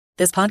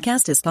This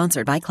podcast is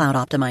sponsored by Cloud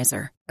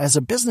Optimizer. As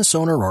a business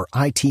owner or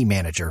IT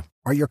manager,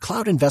 are your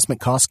cloud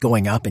investment costs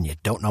going up and you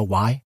don't know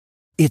why?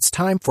 It's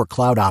time for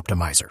Cloud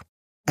Optimizer.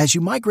 As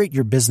you migrate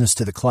your business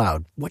to the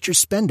cloud, what you're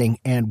spending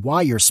and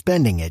why you're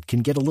spending it can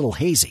get a little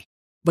hazy.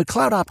 But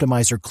Cloud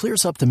Optimizer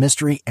clears up the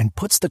mystery and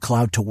puts the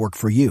cloud to work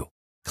for you.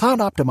 Cloud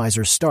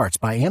Optimizer starts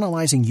by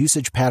analyzing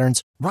usage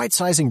patterns,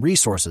 right-sizing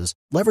resources,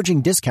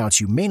 leveraging discounts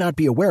you may not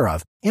be aware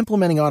of,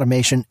 implementing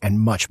automation, and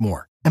much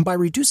more. And by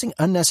reducing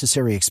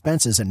unnecessary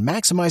expenses and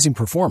maximizing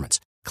performance,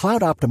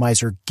 Cloud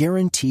Optimizer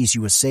guarantees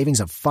you a savings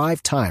of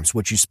 5 times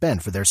what you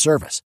spend for their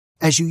service.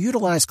 As you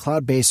utilize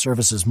cloud-based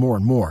services more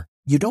and more,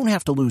 you don't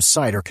have to lose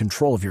sight or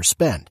control of your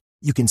spend.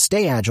 You can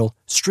stay agile,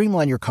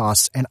 streamline your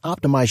costs, and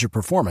optimize your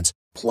performance,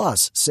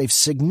 plus save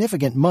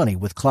significant money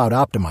with Cloud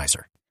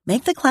Optimizer.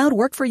 Make the cloud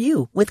work for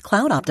you with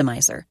Cloud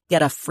Optimizer.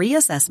 Get a free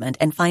assessment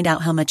and find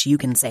out how much you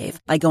can save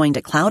by going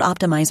to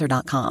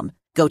cloudoptimizer.com.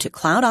 Go to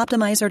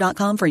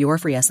cloudoptimizer.com for your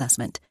free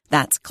assessment.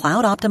 That's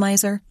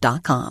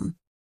cloudoptimizer.com.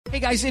 Hey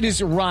guys, it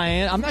is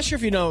Ryan. I'm not sure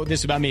if you know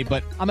this about me,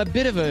 but I'm a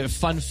bit of a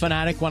fun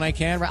fanatic when I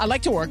can. I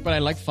like to work, but I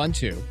like fun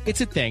too.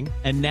 It's a thing.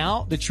 And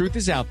now the truth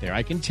is out there.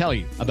 I can tell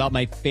you about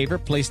my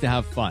favorite place to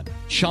have fun.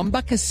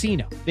 Chumba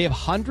Casino. They have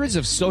hundreds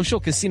of social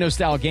casino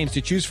style games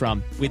to choose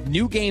from with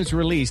new games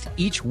released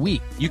each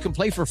week. You can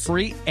play for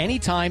free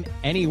anytime,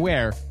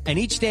 anywhere. And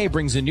each day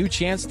brings a new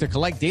chance to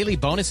collect daily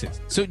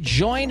bonuses. So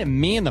join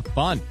me in the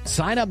fun.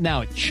 Sign up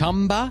now at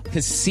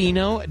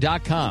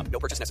ChumbaCasino.com. No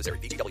purchase necessary.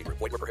 VGW Group.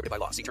 Void where prohibited by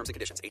law. See terms and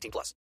conditions.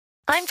 18+.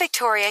 I'm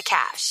Victoria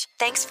Cash.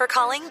 Thanks for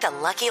calling the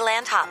Lucky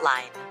Land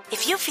Hotline.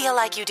 If you feel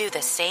like you do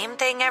the same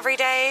thing every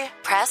day,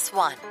 press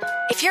 1.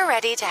 If you're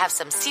ready to have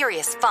some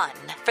serious fun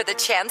for the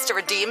chance to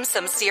redeem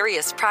some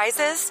serious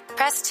prizes,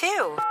 press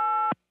 2.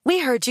 We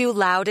heard you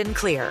loud and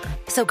clear.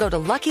 So go to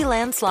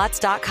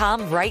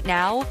LuckyLandSlots.com right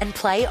now and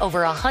play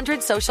over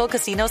 100 social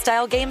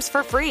casino-style games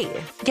for free.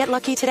 Get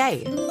lucky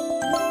today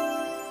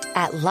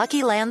at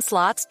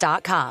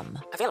LuckyLandSlots.com.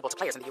 Available to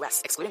players in the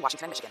U.S., excluding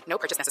Washington and Michigan. No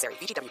purchase necessary.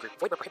 VGW Group.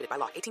 Void where prohibited by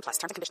law. 18+.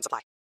 Terms and conditions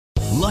apply.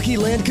 Lucky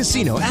Land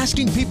Casino,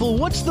 asking people,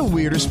 what's the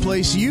weirdest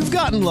place you've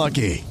gotten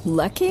lucky?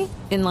 Lucky?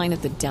 In line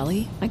at the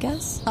deli, I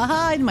guess?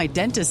 Aha, in my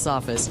dentist's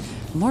office.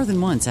 More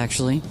than once,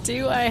 actually.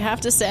 Do I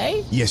have to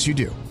say? Yes, you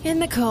do. In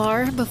the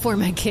car before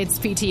my kids'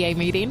 PTA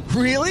meeting.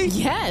 Really?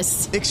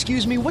 Yes.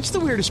 Excuse me, what's the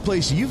weirdest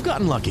place you've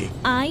gotten lucky?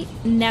 I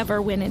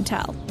never win and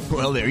tell.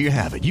 Well, there you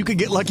have it. You can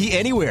get lucky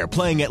anywhere,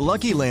 playing at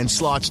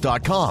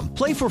LuckyLandSlots.com.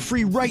 Play for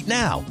free right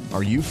now.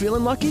 Are you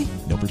feeling lucky?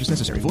 No purchase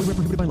necessary. Void where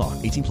prohibited by law.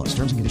 18+.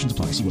 Terms and conditions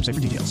apply. See website for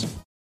details.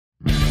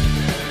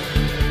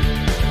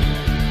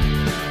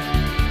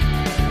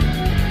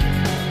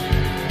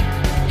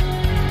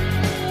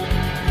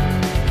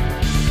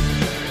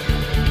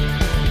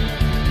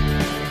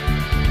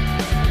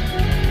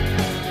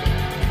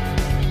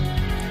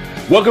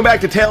 Welcome back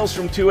to Tales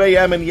from 2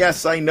 a.m. And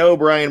yes, I know,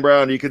 Brian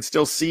Brown, you can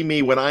still see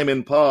me when I'm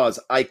in pause.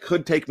 I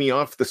could take me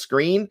off the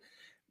screen,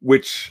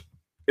 which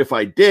if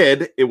I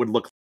did, it would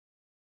look.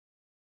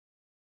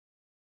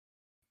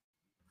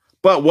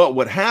 But what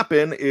would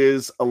happen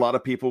is a lot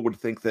of people would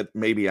think that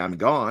maybe I'm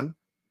gone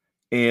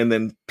and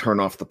then turn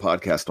off the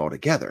podcast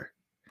altogether.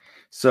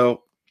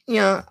 So,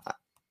 yeah,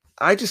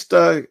 I just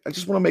want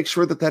to make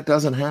sure that that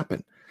doesn't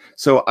happen.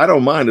 So I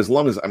don't mind as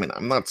long as,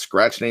 I'm not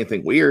scratching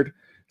anything weird.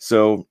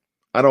 So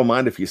I don't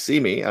mind if you see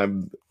me.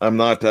 I'm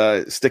not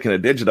sticking a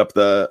digit up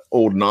the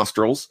old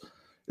nostrils.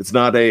 It's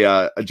not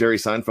a Jerry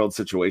Seinfeld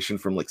situation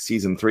from like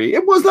season 3.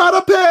 It was not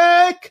a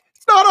pick.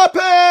 It's not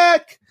a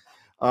pick.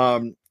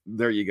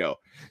 There you go.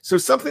 So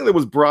something that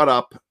was brought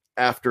up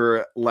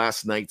after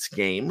last night's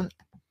game,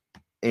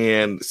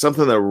 and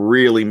something that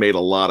really made a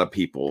lot of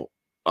people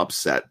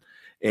upset,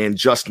 and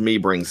Just Me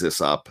brings this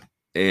up,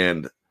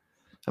 and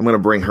I'm going to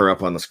bring her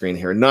up on the screen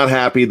here. Not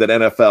happy that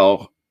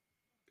NFL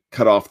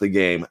cut off the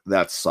game.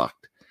 That sucked.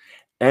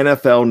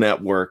 NFL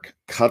Network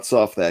cuts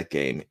off that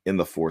game in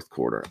the fourth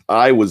quarter.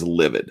 I was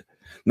livid.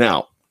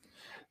 Now,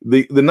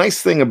 the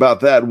nice thing about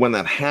that when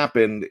that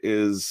happened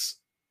is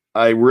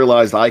I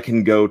realized I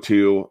can go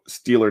to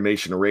Steeler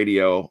Nation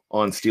Radio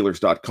on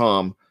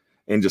Steelers.com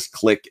and just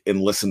click and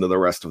listen to the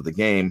rest of the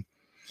game.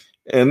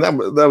 And that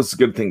was a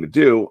good thing to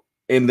do.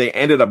 And they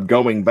ended up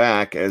going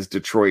back as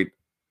Detroit.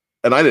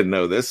 And I didn't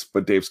know this,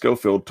 but Dave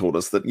Schofield told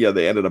us that, yeah,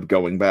 they ended up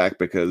going back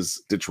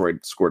because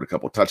Detroit scored a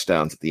couple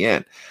touchdowns at the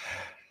end.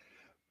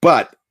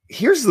 But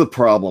here's the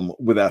problem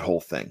with that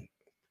whole thing.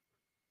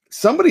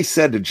 Somebody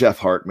said to Jeff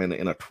Hartman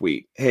in a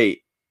tweet,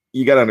 hey,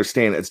 you got to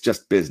understand it's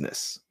just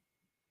business.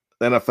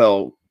 The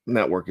NFL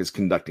Network is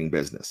conducting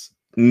business.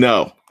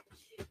 No,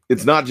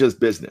 it's not just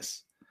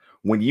business.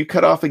 When you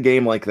cut off a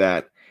game like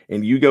that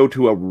and you go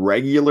to a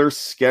regular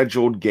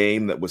scheduled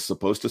game that was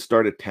supposed to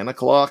start at 10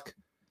 o'clock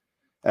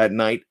at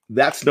night,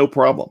 that's no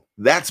problem.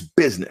 That's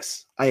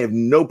business. I have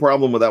no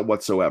problem with that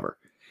whatsoever.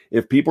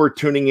 If people are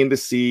tuning in to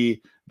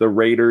see the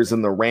Raiders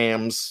and the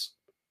Rams,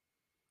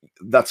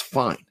 that's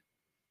fine.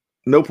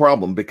 No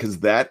problem, because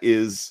that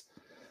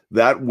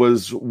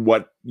was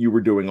what you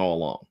were doing all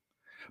along.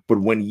 But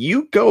when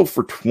you go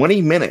for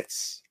 20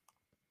 minutes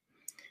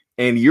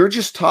and you're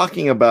just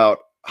talking about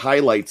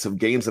highlights of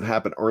games that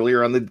happened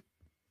earlier on the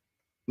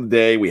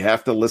day. We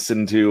have to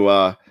listen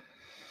to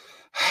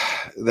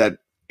that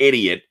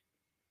idiot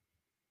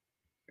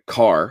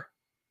Carr,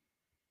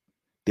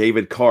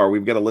 David Carr.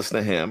 We've got to listen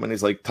to him, and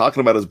he's like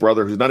talking about his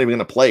brother who's not even going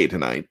to play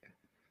tonight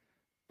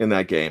in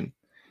that game.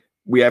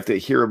 We have to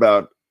hear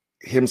about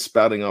him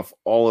spouting off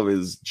all of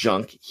his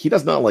junk. He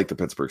does not like the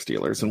Pittsburgh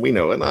Steelers, and we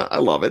know it. And I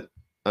love it.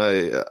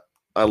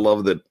 I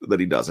love that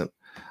he doesn't.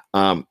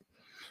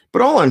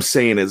 But all I'm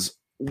saying is,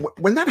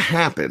 when that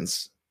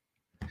happens,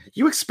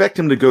 you expect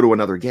him to go to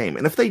another game,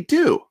 and if they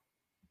do,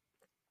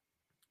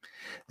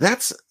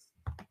 that's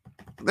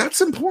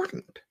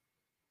important.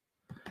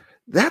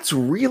 That's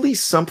really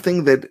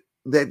something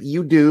that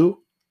you do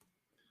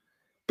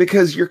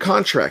because you're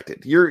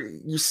contracted.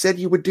 You said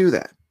you would do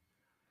that.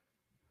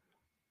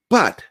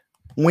 But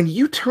when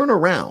you turn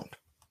around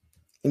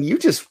and you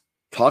just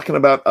talking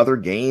about other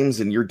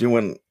games and you're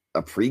doing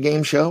a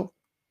pregame show,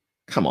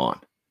 come on.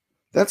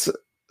 That's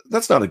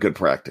not a good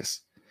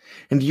practice.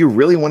 And do you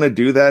really want to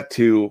do that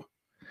to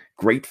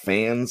great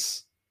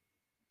fans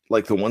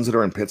like the ones that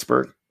are in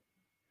Pittsburgh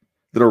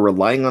that are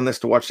relying on this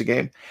to watch the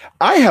game?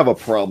 I have a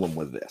problem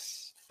with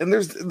this, and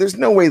there's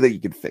no way that you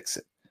can fix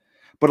it.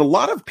 But a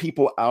lot of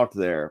people out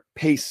there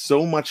pay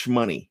so much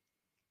money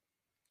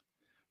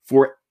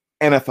for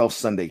NFL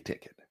Sunday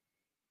Ticket.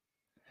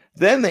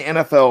 Then the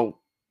NFL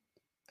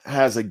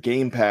has a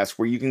Game Pass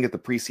where you can get the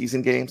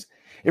preseason games.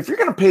 If you're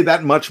going to pay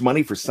that much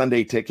money for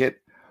Sunday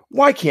Ticket,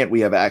 why can't we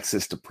have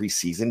access to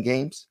preseason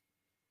games?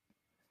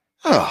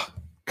 Oh,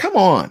 come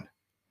on.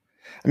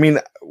 I mean,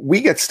 we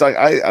get stuck.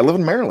 I live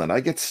in Maryland. I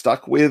get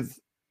stuck with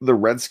the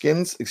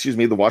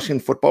the Washington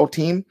football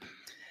team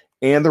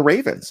and the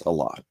Ravens a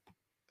lot.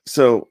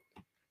 So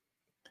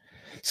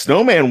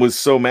Snowman was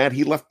so mad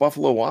he left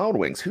Buffalo Wild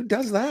Wings. Who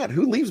does that?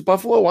 Who leaves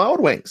Buffalo Wild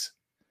Wings?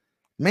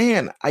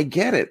 Man, I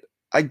get it.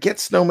 I get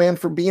Snowman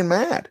for being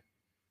mad.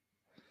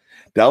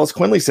 Dallas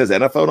Quinley says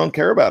NFL don't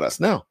care about us.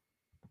 No.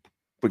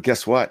 But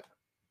guess what?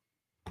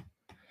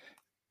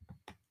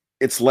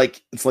 It's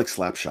like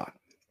Slapshot.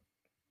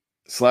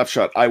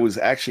 Slapshot. I was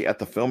actually at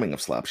the filming of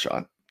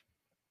Slapshot.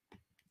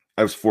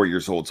 I was 4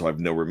 years old, so I have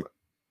no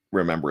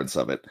remembrance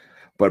of it.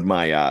 But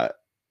my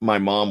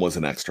mom was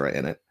an extra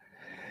in it.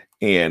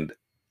 And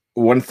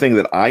one thing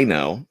that I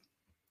know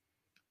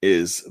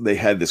is they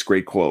had this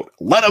great quote: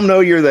 "Let them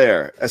know you're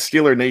there. As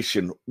Steeler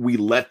Nation, we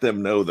let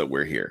them know that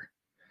we're here."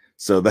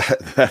 So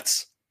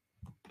that's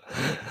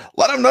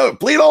let them know.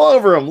 Bleed all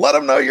over them. Let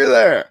them know you're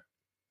there.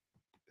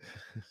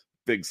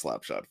 Big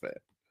Slapshot fan.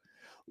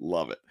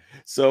 Love it.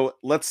 So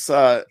let's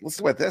talk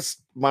about this.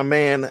 My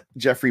man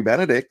Jeffrey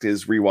Benedict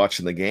is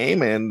rewatching the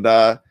game and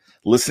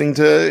listening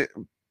to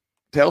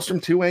Tales from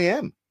 2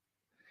 a.m.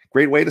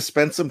 Great way to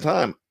spend some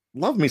time.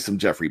 Love me some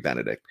Jeffrey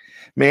Benedict.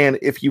 Man,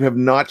 if you have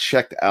not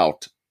checked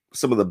out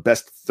some of the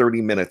best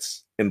 30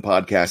 minutes in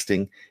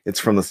podcasting, it's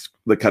from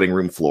the cutting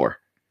room floor.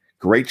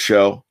 Great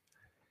show.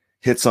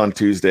 Hits on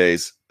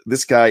Tuesdays.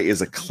 This guy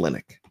is a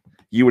clinic.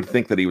 You would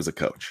think that he was a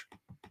coach.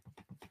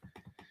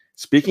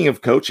 Speaking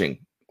of coaching,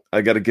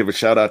 I got to give a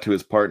shout out to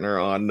his partner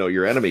on Know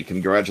Your Enemy.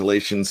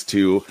 Congratulations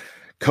to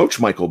Coach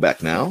Michael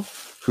Beck now,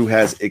 who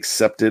has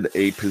accepted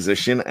a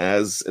position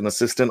as an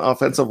assistant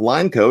offensive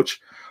line coach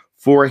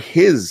for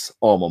his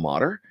alma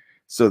mater.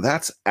 So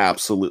that's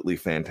absolutely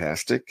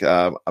fantastic.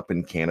 Up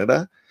in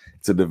Canada,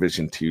 it's a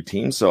Division II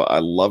team. So I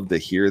love to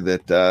hear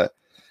that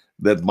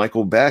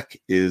Michael Beck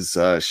is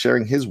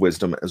sharing his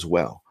wisdom as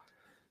well.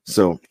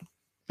 So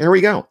there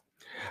we go.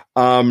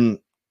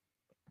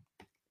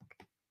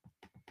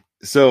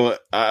 So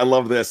I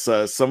love this.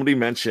 Somebody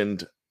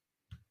mentioned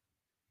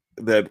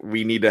that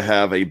we need to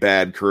have a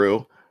bad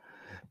crew,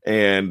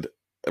 and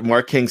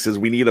Mark King says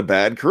we need a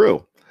bad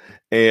crew,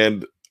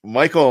 and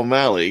Michael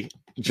O'Malley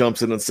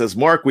jumps in and says,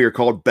 "Mark, we are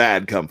called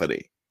Bad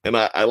Company," and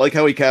I like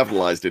how he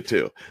capitalized it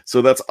too.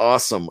 So that's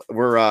awesome.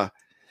 We're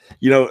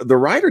the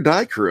Ride or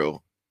Die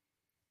crew.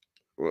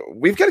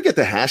 We've got to get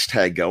the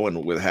hashtag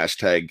going with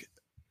hashtag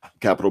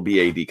capital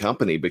BAD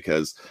Company,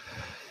 because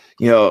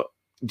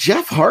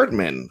Jeff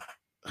Hartman,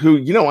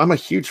 who, I'm a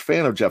huge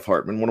fan of Jeff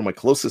Hartman, one of my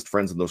closest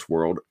friends in this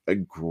world, a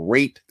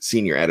great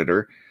senior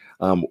editor.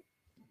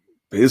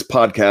 His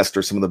podcasts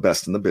are some of the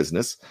best in the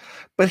business,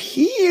 but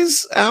he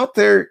is out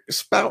there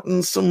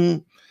spouting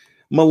some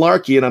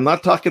malarkey, and I'm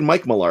not talking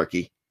Mike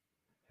Malarkey.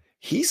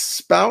 He's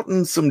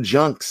spouting some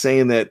junk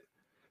saying that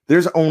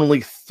there's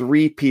only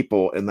 3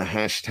 people in the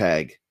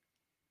hashtag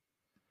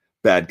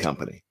Bad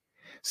Company.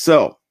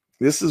 So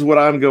this is what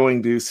I'm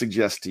going to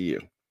suggest to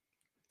you.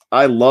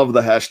 I love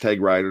the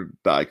hashtag Ride or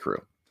Die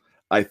crew.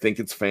 I think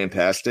it's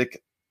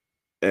fantastic.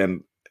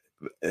 And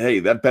hey,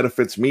 that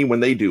benefits me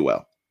when they do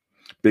well,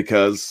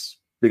 because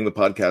being the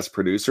podcast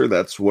producer,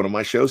 that's one of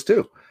my shows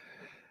too.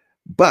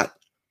 But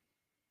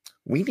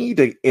we need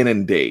to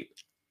inundate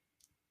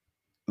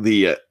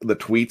the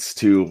tweets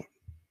to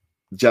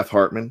Jeff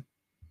Hartman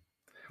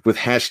with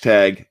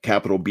hashtag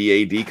capital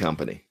BAD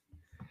Company.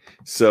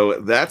 So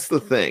that's the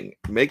thing.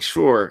 Make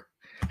sure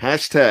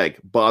hashtag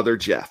bother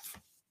Jeff.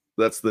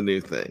 That's the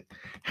new thing.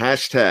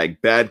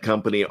 Hashtag bad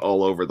company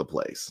all over the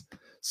place.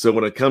 So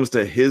when it comes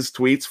to his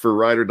tweets for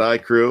Ride or Die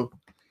Crew,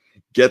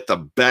 get the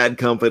bad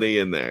company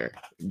in there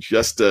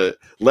just to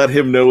let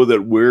him know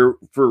that we're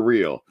for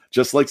real.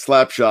 Just like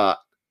Slapshot,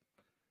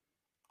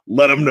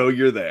 let him know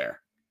you're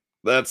there.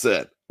 That's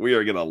it. We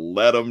are going to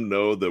let them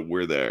know that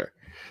we're there.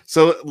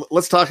 So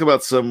let's talk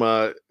about some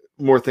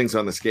more things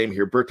on this game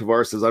here. Bert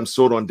Tavar says, I'm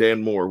sold on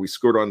Dan Moore. We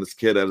scored on this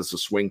kid as a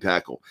swing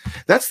tackle.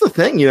 That's the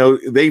thing.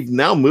 They've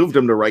now moved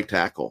him to right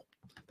tackle.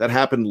 That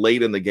happened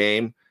late in the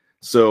game.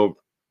 So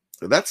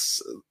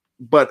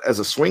but as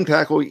a swing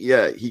tackle,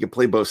 yeah, he can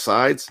play both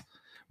sides.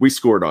 We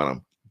scored on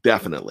him.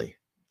 Definitely.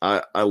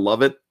 I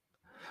love it.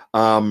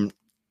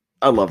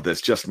 I love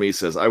this. Just Me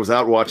says, I was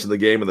out watching the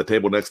game and the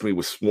table next to me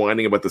was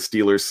whining about the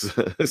Steelers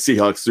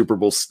Seahawks Super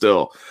Bowl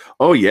still.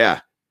 Oh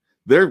yeah.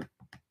 They're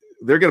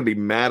going to be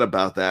mad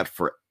about that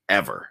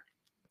forever.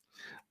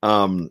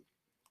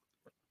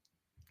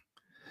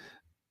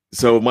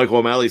 So Michael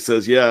O'Malley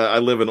says, yeah, I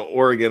live in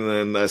Oregon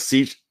and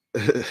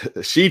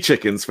She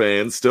Chickens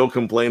fans still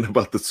complain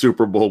about the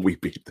Super Bowl we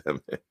beat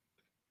them in.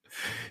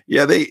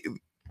 Yeah,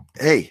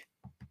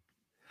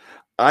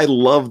 I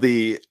love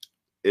the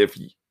if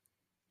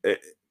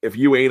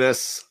you ain't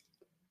us,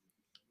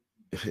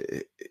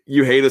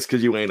 you hate us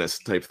because you ain't us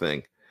type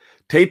thing.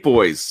 Tate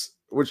Boys,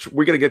 which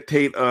we're going to get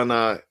Tate on.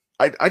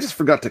 I just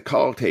forgot to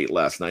call Tate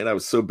last night. I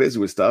was so busy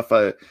with stuff.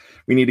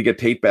 We need to get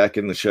Tate back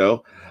in the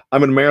show.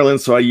 I'm in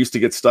Maryland, so I used to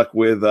get stuck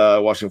with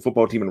Washington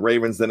football team and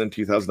Ravens. Then in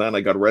 2009,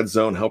 I got Red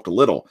Zone, helped a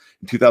little.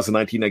 In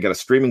 2019, I got a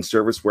streaming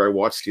service where I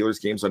watch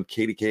Steelers games on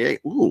KDKA.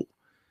 Ooh,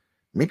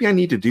 maybe I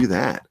need to do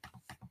that.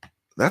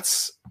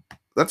 That's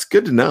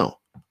good to know.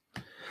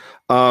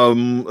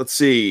 Let's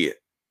see.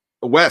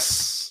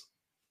 Wes,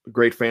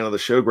 great fan of the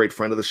show, great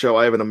friend of the show.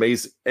 I have an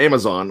amazing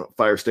Amazon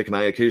Fire Stick, and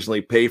I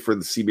occasionally pay for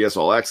the CBS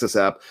All Access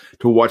app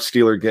to watch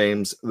Steeler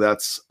games.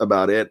 That's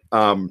about it.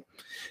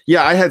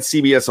 Yeah, I had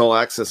CBS All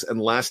Access,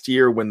 and last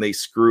year when they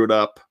screwed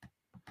up,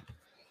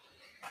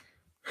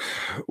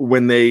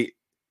 when they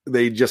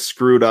just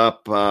screwed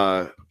up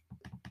the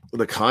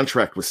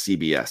contract with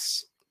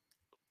CBS,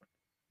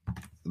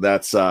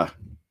 that's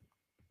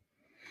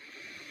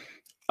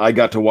I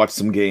got to watch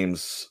some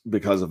games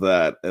because of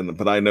that,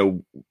 but I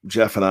know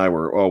Jeff and I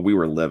we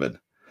were livid.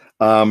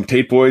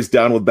 Tate Boys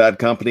down with bad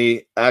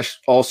company.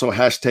 Also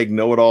hashtag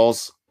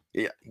know-it-alls.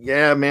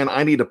 Yeah, man,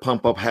 I need to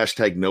pump up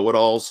hashtag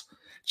know-it-alls.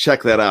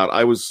 Check that out.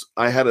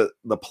 I had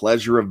the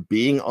pleasure of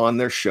being on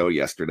their show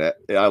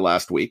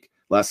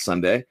last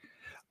Sunday.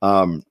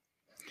 Maud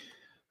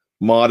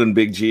and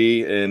Big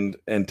G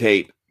and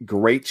Tate,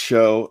 great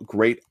show,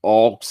 great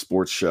all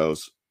sports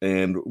shows.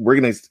 And we're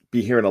going to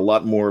be hearing a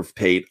lot more of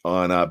Tate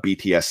on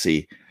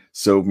BTSC.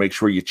 So make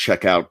sure you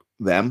check out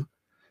them.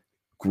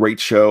 Great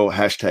show.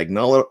 Hashtag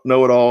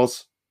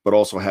know-it-alls, but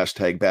also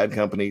hashtag bad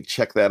company.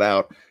 Check that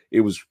out.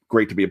 It was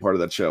great to be a part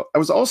of that show. I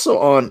was also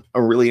on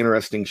a really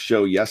interesting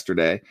show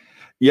yesterday.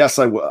 Yes,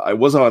 I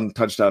was on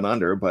Touchdown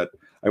Under, but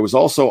I was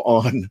also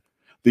on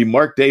the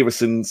Mark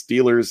Davison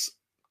Steelers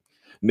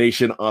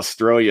Nation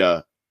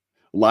Australia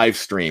live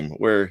stream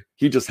where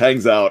he just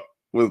hangs out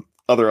with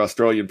other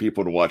Australian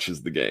people and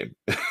watches the game.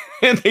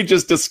 And they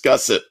just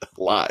discuss it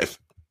live.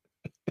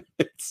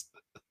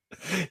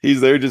 He's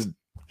there just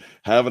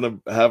having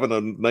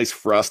a nice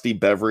frosty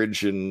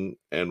beverage and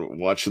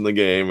watching the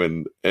game,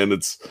 and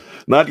it's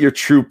not your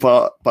true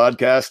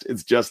podcast.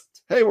 It's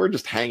just, hey, we're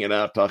just hanging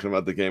out talking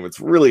about the game.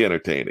 It's really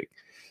entertaining.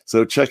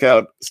 So check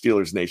out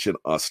Steelers Nation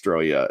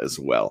Australia as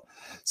well.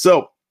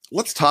 So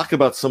let's talk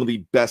about some of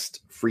the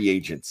best free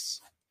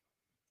agents,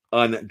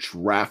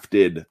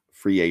 undrafted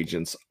free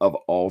agents of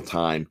all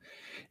time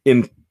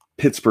in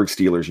Pittsburgh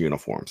Steelers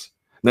uniforms.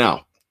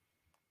 Now,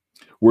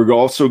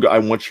 I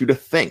want you to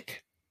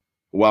think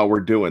while we're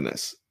doing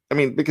this. I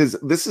mean, because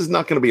this is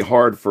not going to be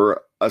hard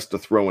for us to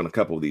throw in a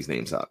couple of these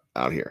names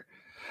out here.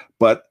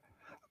 But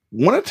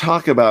want to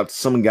talk about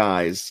some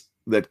guys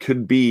that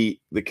could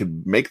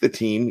make the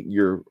team,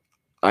 your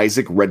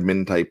Isaac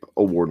Redman type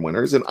award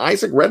winners. And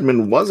Isaac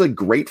Redman was a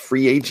great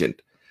free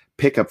agent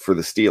pickup for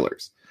the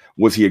Steelers.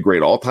 Was he a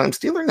great all-time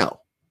Steeler? No.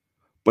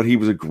 But he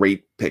was a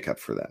great pickup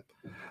for them.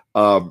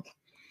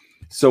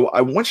 So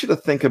I want you to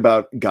think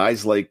about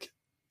guys like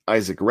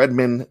Isaac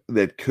Redman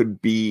that could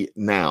be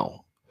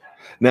now.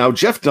 Now,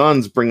 Jeff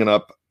Dunn's bringing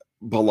up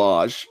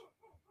Balaj,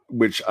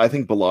 which I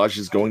think Balaj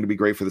is going to be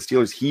great for the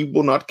Steelers. He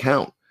will not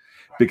count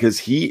because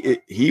he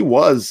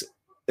was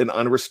an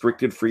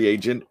unrestricted free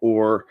agent,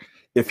 or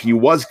if he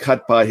was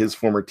cut by his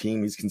former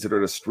team, he's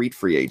considered a street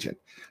free agent.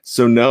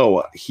 So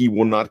no, he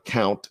will not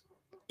count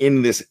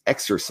in this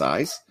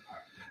exercise.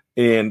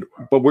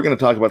 But we're going to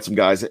talk about some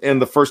guys.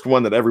 And the first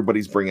one that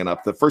everybody's bringing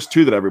up, the first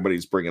two that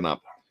everybody's bringing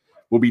up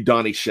will be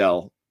Donnie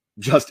Shell,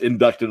 just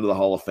inducted into the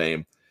Hall of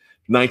Fame,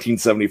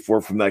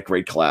 1974 from that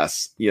great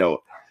class,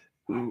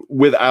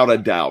 without a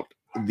doubt,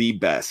 the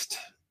best.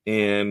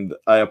 And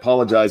I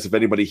apologize if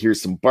anybody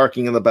hears some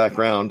barking in the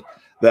background.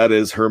 That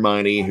is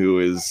Hermione, who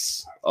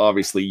is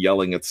obviously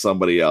yelling at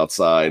somebody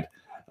outside.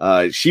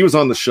 She was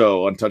on the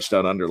show on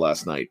Touchdown Under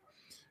last night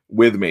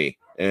with me.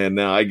 And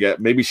now I get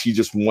maybe she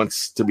just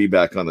wants to be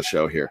back on the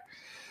show here.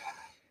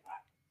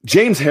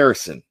 James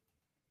Harrison,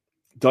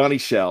 Donnie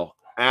Shell,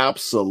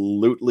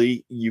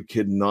 absolutely you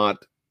could not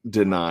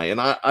deny.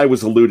 And I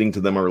was alluding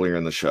to them earlier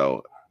in the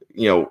show.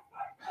 You know,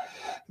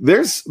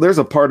 there's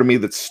a part of me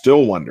that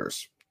still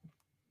wonders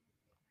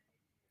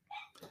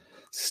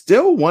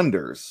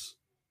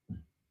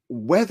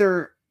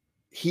whether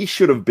he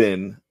should have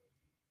been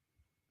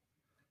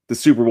the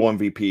Super Bowl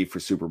MVP for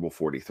Super Bowl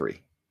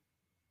 43.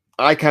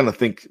 I kind of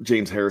think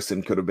James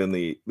Harrison could have been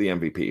the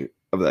MVP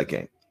of that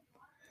game.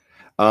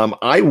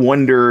 I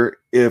wonder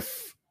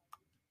if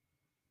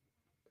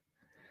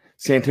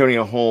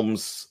Santonio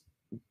Holmes,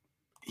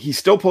 he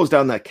still pulls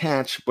down that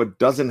catch, but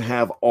doesn't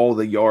have all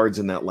the yards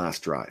in that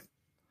last drive.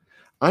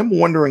 I'm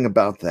wondering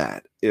about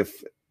that.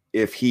 If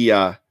he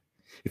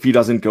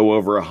doesn't go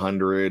over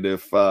 100,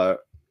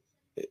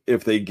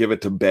 if they give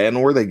it to Ben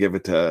or they give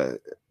it to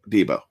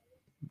Debo,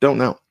 don't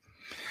know.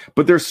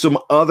 But there's some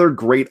other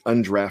great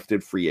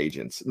undrafted free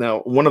agents. Now,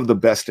 one of the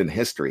best in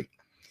history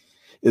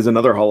is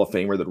another Hall of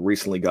Famer that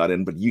recently got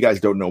in, but you guys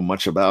don't know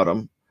much about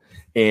him.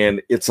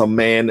 And it's a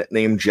man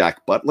named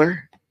Jack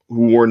Butler,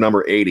 who wore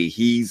number 80.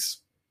 He's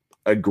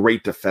a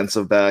great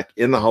defensive back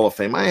in the Hall of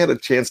Fame. I had a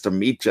chance to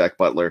meet Jack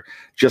Butler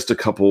just a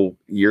couple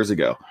years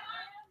ago.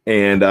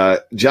 And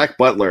Jack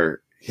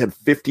Butler had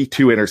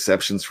 52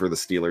 interceptions for the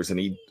Steelers.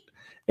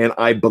 And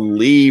I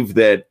believe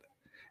that,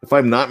 if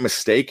I'm not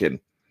mistaken,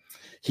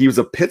 he was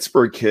a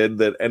Pittsburgh kid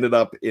that ended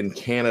up in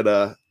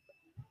Canada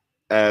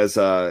as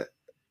for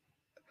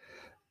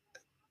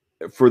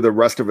the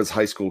rest of his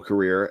high school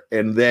career,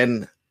 and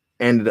then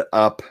ended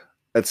up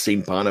at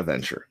St.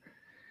 Bonaventure.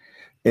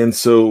 And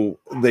so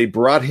they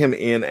brought him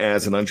in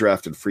as an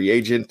undrafted free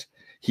agent.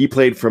 He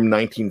played from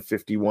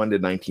 1951 to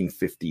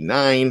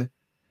 1959,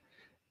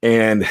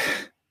 and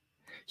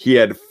he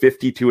had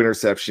 52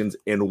 interceptions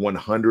in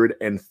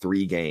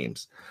 103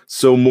 games.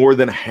 So more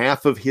than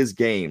half of his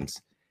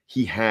games,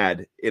 he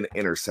had an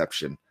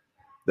interception.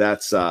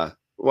 That's, well,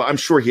 I'm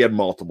sure he had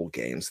multiple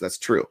games. That's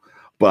true.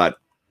 But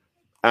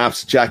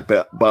Jack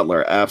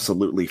Butler,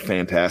 absolutely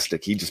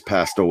fantastic. He just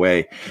passed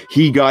away.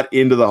 He got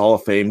into the Hall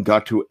of Fame,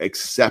 got to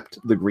accept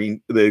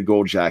the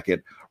gold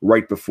jacket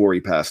right before he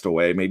passed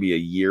away, maybe a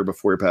year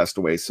before he passed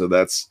away. So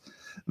that's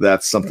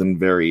something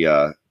very,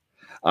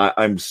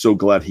 I'm so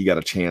glad he got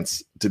a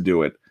chance to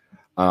do it,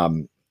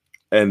 and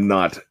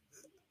not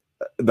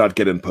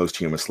get in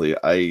posthumously.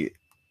 I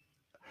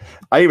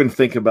even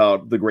think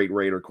about the great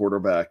Raider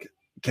quarterback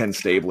Ken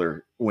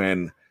Stabler,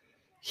 when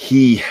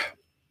he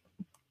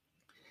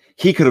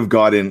could have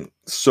got in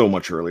so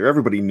much earlier.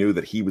 Everybody knew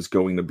that he was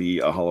going to be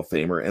a Hall of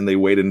Famer, and they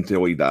waited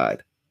until he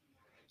died.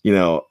 You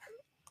know,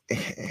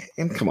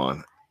 and come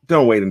on,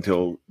 don't wait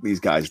until these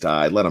guys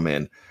die. Let them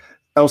in.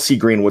 LC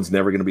Greenwood's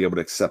never going to be able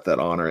to accept that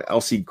honor.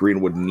 LC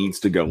Greenwood needs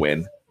to go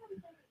in,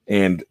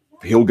 and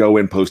he'll go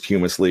in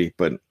posthumously,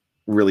 but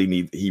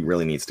he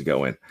really needs to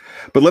go in.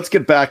 But let's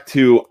get back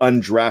to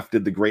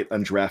the great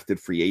undrafted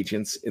free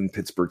agents in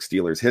Pittsburgh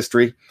Steelers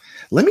history.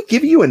 Let me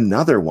give you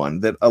another one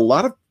that a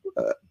lot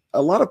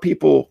of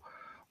people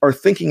are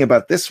thinking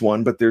about this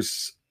one, but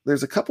there's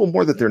a couple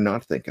more that they're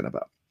not thinking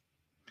about.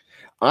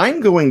 I'm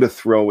going to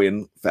throw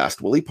in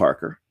Fast Willie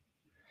Parker.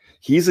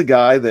 He's a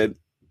guy that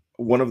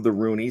one of the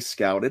Rooneys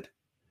scouted.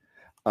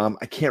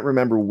 I can't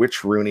remember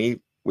which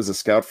Rooney was a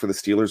scout for the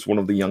Steelers, one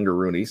of the younger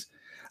Rooneys.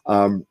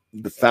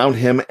 Found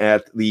him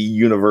at the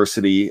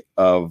University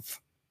of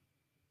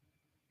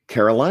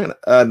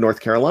North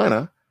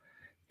Carolina,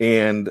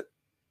 and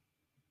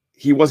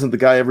he wasn't the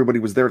guy everybody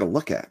was there to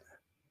look at,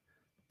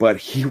 but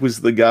he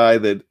was the guy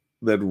that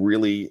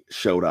really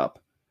showed up.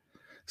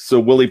 So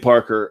Willie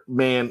Parker,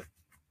 man,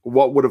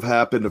 what would have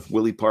happened if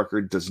Willie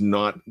Parker does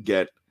not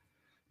get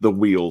the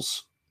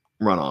wheels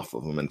run off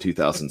of him in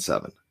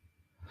 2007?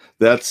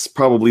 That's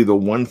probably the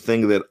one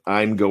thing that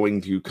I'm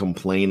going to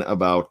complain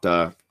about.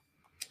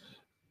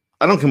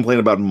 I don't complain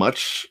about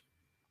much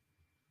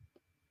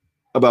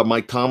about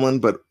Mike Tomlin,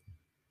 but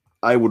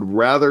I would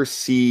rather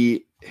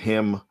see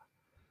him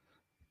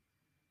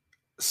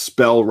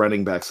spell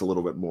running backs a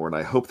little bit more. And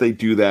I hope they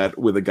do that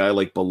with a guy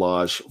like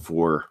Balaj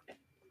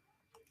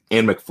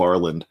and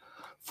McFarland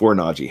for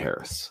Najee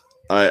Harris.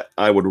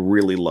 I would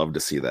really love to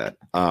see that.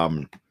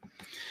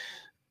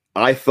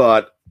 I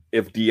thought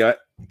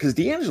because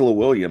D'Angelo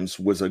Williams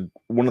was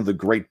one of the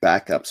great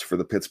backups for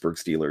the Pittsburgh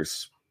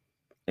Steelers,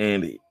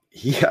 and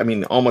he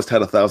almost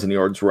had 1,000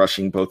 yards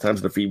rushing both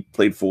times, and if he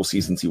played full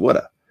seasons, he would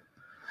have.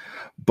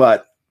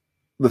 But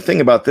the thing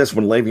about this,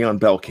 when Le'Veon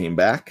Bell came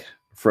back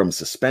from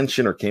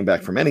suspension or came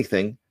back from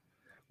anything,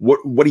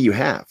 what do you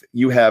have?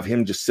 You have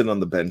him just sitting on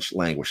the bench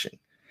languishing.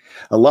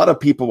 A lot of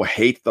people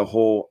hate the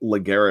whole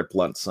LeGarrette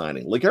Blount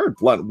signing. LeGarrette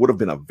Blount would have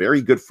been a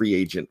very good free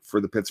agent for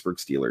the Pittsburgh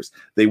Steelers.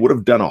 They would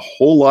have done a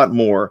whole lot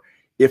more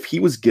if he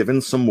was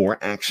given some more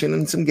action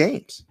in some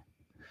games.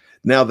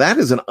 Now, that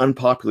is an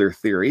unpopular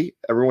theory.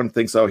 Everyone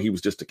thinks, he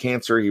was just a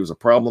cancer. He was a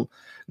problem.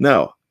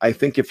 No, I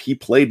think if he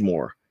played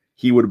more,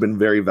 he would have been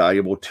very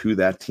valuable to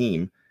that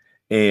team.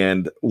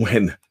 And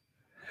when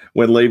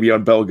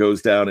Le'Veon Bell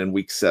goes down in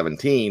week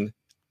 17,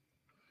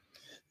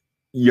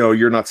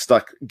 you're not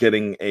stuck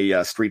getting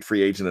a street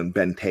free agent in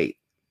Ben Tate.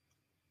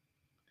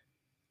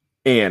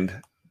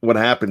 And what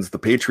happens? The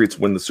Patriots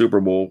win the Super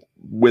Bowl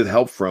with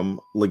help from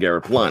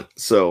LeGarrette Blount.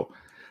 So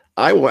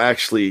I will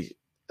actually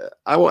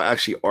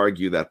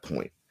argue that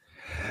point.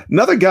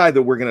 Another guy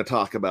that we're going to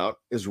talk about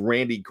is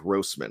Randy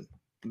Grossman.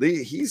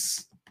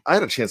 I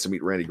had a chance to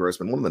meet Randy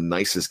Grossman, one of the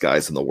nicest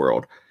guys in the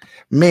world.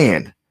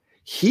 Man,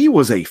 he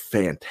was a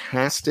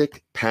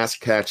fantastic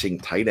pass-catching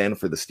tight end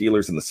for the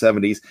Steelers in the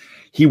 70s.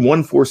 He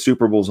won 4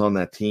 Super Bowls on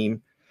that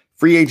team.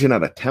 Free agent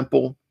out of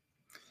Temple.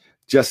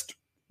 Just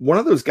one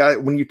of those guys,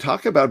 when you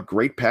talk about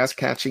great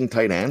pass-catching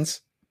tight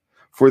ends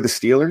for the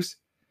Steelers,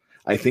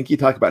 I think you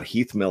talk about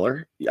Heath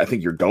Miller. I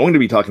think you're going to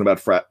be talking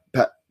about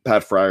Pat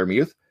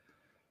Freiermuth.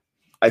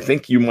 I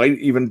think you might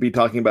even be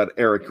talking about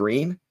Eric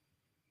Green.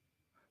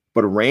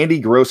 But Randy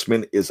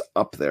Grossman is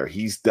up there.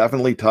 He's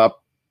definitely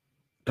top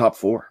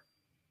 4.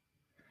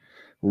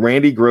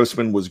 Randy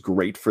Grossman was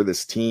great for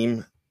this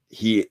team.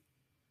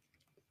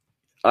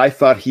 I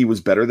thought he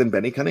was better than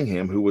Benny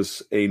Cunningham, who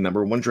was a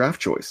number 1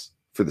 draft choice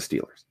for the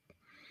Steelers.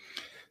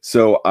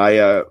 So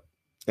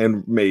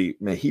and may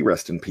he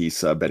rest in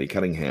peace, Benny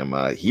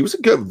Cunningham. He was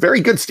a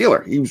very good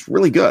Steeler. He was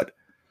really good.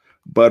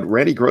 But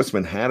Randy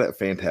Grossman had a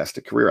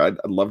fantastic career. I'd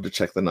love to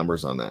check the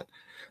numbers on that.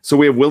 So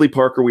we have Willie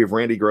Parker. We have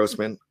Randy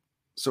Grossman.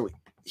 So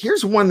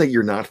here's one that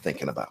you're not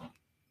thinking about.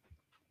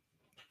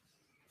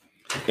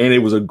 And it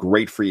was a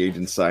great free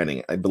agent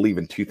signing, I believe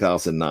in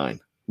 2009.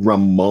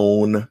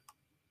 Ramon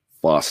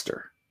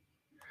Foster.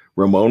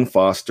 Ramon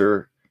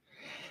Foster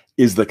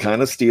is the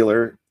kind of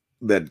Steeler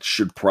that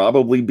should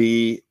probably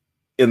be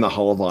in the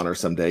Hall of Honor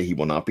someday. He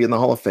will not be in the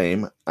Hall of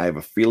Fame. I have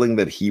a feeling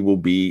that he will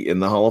be in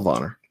the Hall of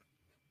Honor.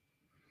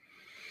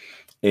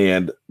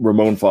 And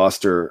Ramon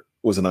Foster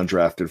was an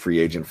undrafted free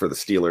agent for the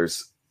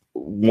Steelers.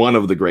 One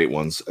of the great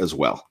ones as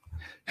well.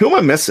 Who am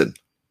I missing?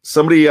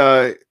 Somebody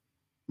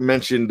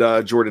mentioned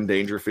Jordan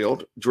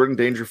Dangerfield. Jordan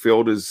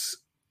Dangerfield is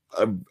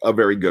a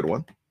very good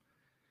one.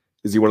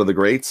 Is he one of the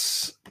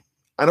greats?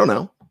 I don't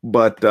know,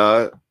 but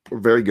a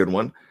very good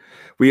one.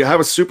 We have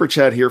a super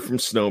chat here from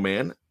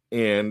Snowman,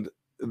 and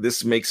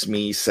this makes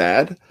me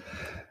sad.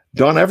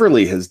 Don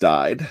Everly has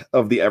died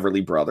of the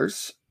Everly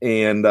brothers,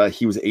 and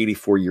he was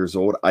 84 years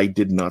old. I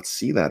did not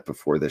see that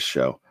before this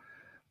show.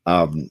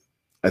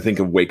 I think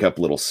of Wake Up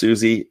Little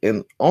Susie.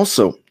 And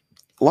also,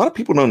 a lot of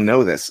people don't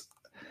know this.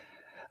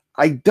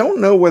 I don't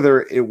know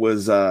whether it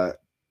was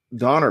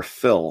Don or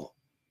Phil.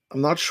 I'm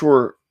not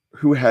sure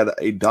who had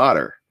a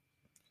daughter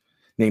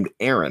named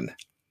Erin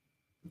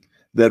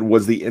that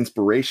was the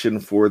inspiration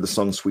for the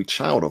song Sweet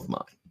Child of Mine.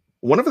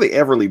 One of the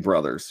Everly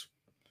brothers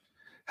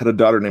had a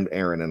daughter named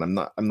Erin, and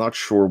I'm not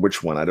sure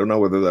which one. I don't know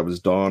whether that was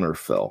Don or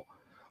Phil,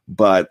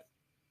 but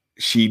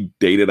she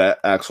dated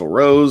Axl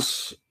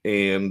Rose,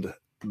 and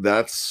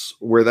that's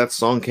where that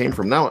song came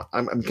from. Now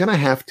I'm gonna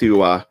have to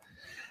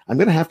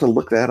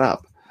look that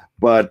up,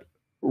 but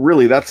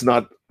really that's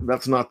not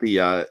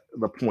the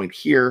point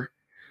here.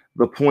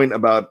 The point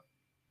about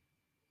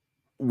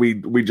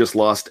we just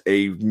lost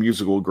a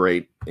musical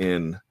great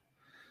in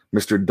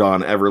Mr.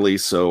 Don Everly,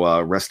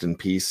 so rest in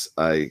peace.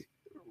 I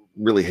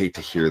really hate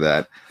to hear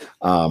that,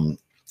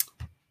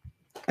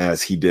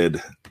 as he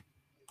did,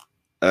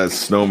 as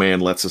Snowman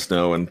lets us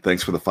know, and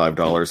thanks for the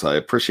 $5. I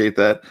appreciate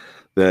that.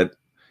 That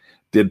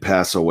did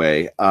pass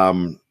away.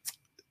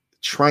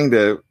 Trying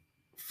to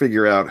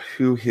figure out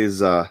who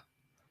his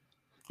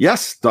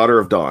yes, daughter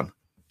of Dawn.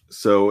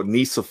 So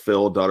niece of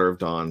Phil, daughter of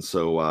Dawn.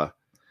 So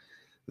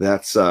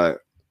that's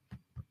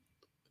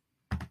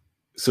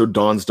so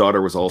Dawn's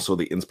daughter was also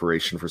the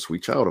inspiration for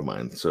Sweet Child of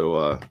Mine.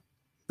 So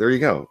there you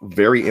go.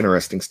 Very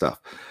interesting stuff.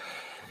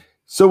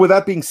 So with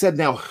that being said,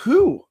 now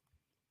who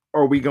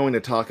are we going to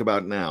talk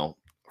about now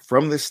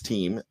from this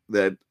team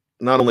that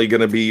not only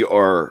going to be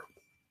our...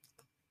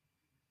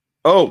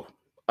 Oh,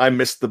 I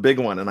missed the big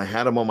one, and I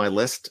had him on my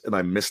list, and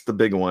I missed the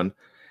big one,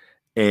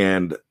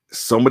 and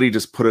somebody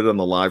just put it on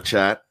the live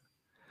chat.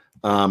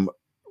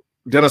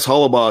 Dennis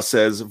Hollabaugh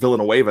says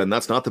Villanueva, and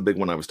that's not the big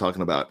one I was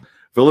talking about.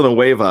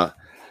 Villanueva.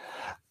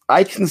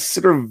 I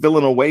consider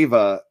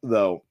Villanueva,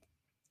 though,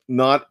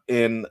 not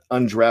an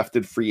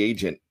undrafted free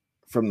agent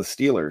from the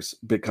Steelers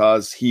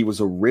because he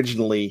was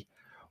originally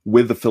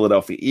with the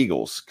Philadelphia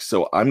Eagles.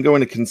 So I'm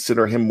going to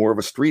consider him more of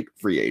a street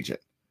free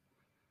agent.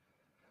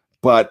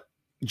 But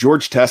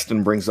George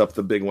Teston brings up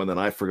the big one that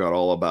I forgot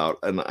all about,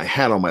 and I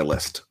had on my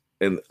list.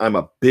 And I'm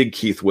a big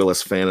Keith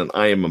Willis fan, and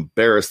I am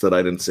embarrassed that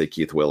I didn't say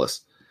Keith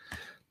Willis.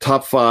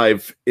 Top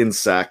 5 in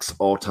sacks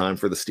all time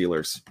for the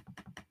Steelers.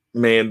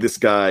 Man, this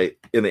guy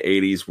in the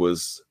 80s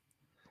was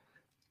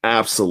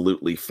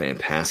absolutely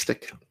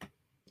fantastic.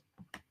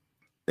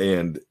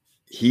 And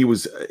he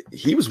was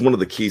one of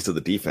the keys to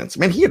the defense.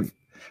 Man, he had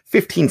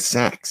 15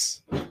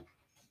 sacks.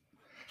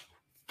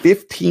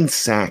 15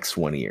 sacks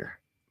one year.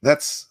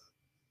 That's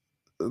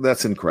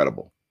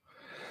incredible.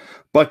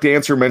 Buck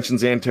Dancer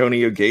mentions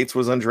Antonio Gates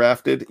was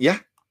undrafted. Yeah.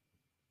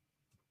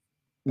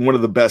 One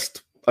of the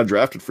best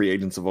undrafted free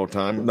agents of all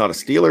time. Not a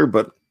Steeler,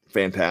 but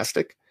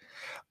fantastic.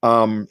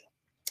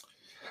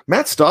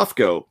 Matt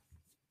Stofko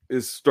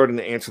is starting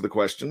to answer the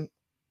question.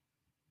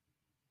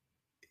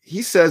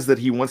 He says that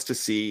he wants to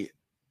see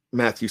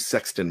Matthew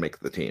Sexton make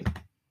the team.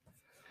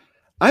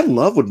 I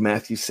love what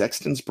Matthew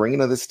Sexton's bringing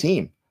to this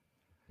team.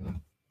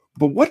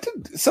 But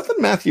something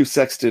Matthew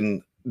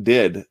Sexton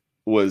did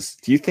was,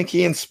 do you think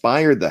he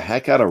inspired the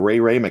heck out of Ray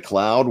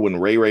McCloud when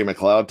Ray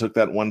McCloud took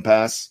that one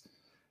pass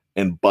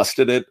and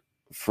busted it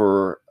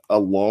for a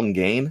long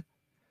gain?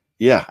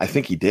 Yeah, I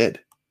think he did.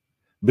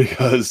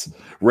 Because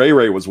Ray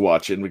was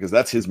watching, because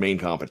that's his main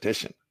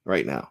competition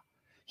right now.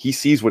 He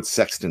sees what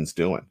Sexton's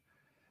doing.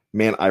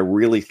 Man, I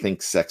really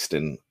think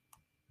Sexton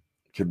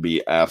could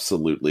be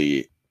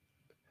absolutely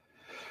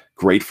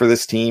great for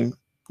this team,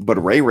 but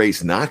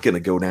Ray's not going to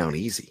go down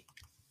easy.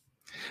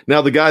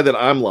 Now, the guy that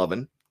I'm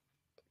loving,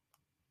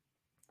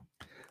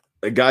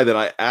 a guy that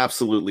I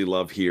absolutely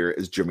love here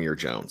is Jameer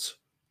Jones.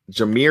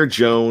 Jameer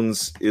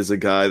Jones is a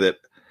guy that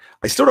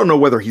I still don't know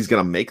whether he's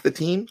going to make the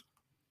team,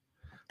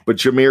 but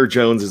Jameer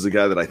Jones is a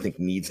guy that I think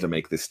needs to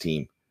make this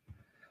team.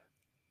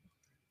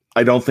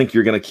 I don't think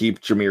you're going to keep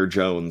Jameer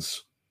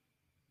Jones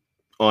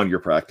on your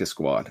practice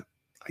squad.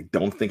 I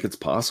don't think it's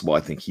possible.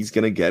 I think he's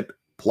going to get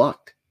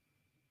plucked.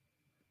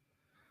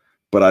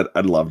 But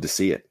I'd love to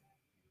see it.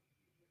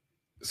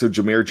 So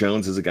Jameer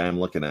Jones is a guy I'm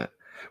looking at.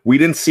 We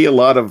didn't see a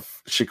lot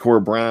of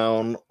Shakur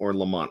Brown or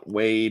Lamont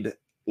Wade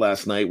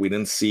last night. We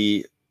didn't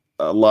see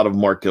a lot of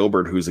Mark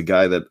Gilbert, who's a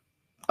guy that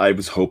I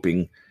was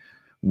hoping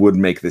would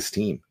make this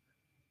team.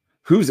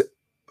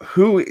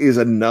 Who is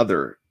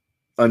another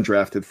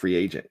undrafted free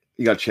agent?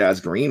 You got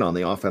Chaz Green on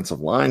the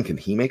offensive line. Can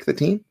he make the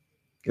team?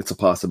 It's a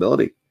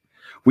possibility.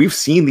 We've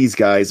seen these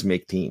guys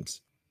make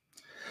teams.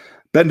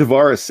 Ben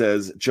Tavares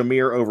says,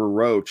 Jameer over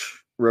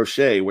Roche,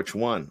 which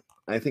one?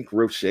 I think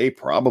Roche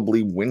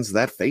probably wins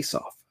that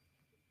faceoff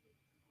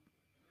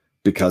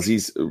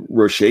because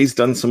Roche's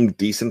done some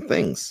decent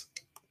things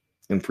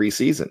in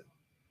preseason.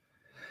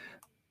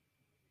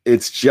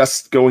 It's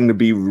just going to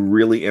be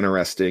really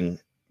interesting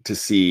to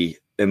see.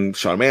 And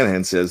Sean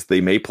Manahan says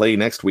they may play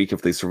next week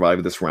if they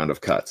survive this round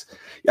of cuts.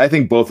 I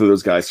think both of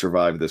those guys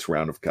survive this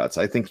round of cuts.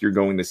 I think you're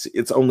going to see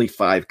it's only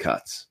 5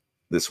 cuts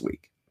this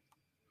week.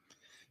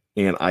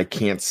 And I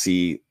can't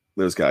see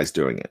those guys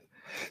doing it.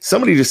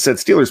 Somebody just said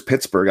Steelers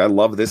Pittsburgh. I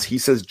love this. He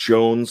says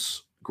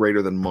Jones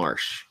greater than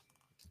Marsh.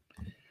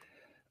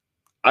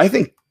 I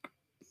think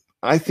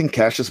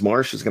Cassius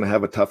Marsh is going to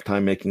have a tough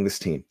time making this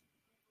team.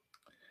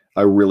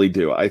 I really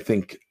do. I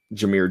think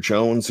Jameer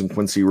Jones and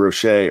Quincy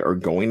Roche are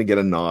going to get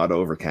a nod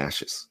over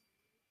Cassius.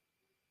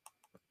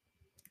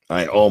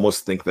 I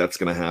almost think that's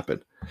going to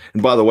happen.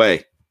 And by the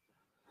way,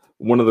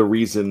 one of the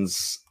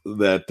reasons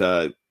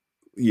that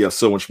you have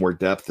so much more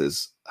depth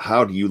is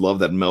how do you love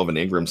that Melvin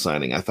Ingram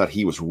signing? I thought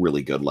he was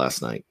really good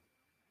last night.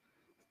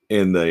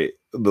 In the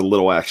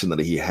little action that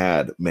he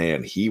had,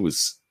 man, he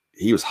was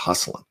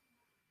hustling.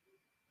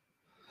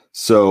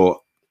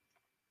 So,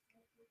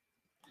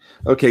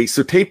 okay,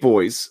 so Tape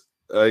Boys,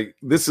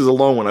 this is a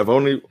long one. I've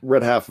only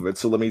read half of it,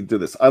 so let me do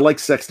this. I like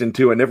Sexton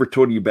too. I never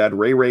told you bad.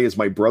 Ray is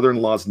my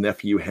brother-in-law's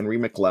nephew, Henry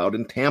McLeod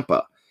in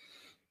Tampa.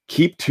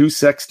 Keep 2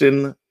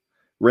 Sexton,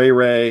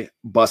 Ray,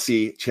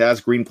 Bussy.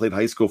 Chaz Green played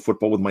high school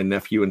football with my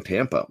nephew in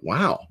Tampa.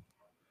 Wow.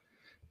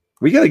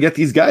 We got to get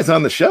these guys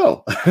on the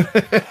show.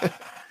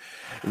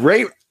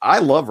 Ray, I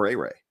love Ray.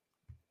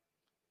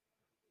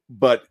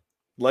 But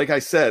like I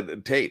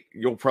said, Tate,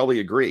 you'll probably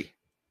agree.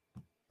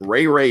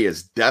 Ray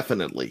is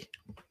definitely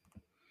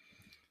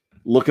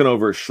looking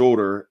over his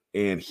shoulder,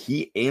 and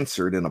he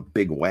answered in a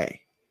big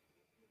way.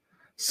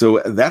 So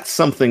that's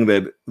something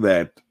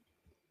that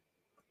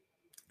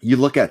you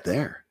look at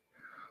there.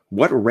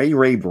 What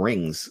Ray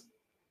brings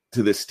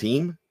to this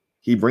team,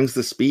 he brings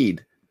the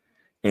speed,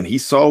 and he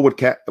saw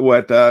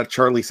what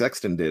Charlie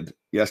Sexton did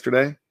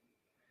yesterday,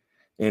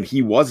 and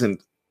he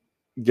wasn't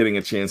getting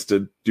a chance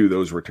to do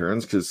those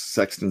returns because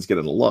Sexton's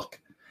getting a look.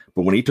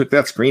 But when he took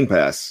that screen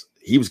pass,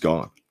 he was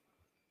gone.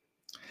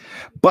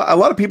 But a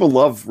lot of people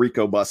love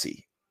Rico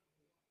Bussy.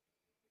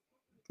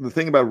 The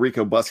thing about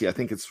Rico Bussy, I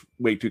think it's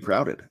way too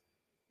crowded.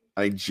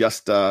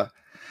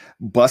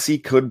 Bussy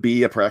could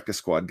be a practice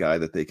squad guy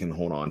that they can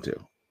hold on to.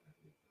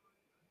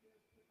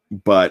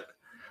 But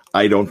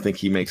I don't think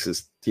he makes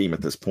his team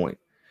at this point.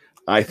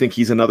 I think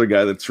he's another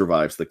guy that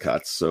survives the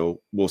cuts, so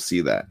we'll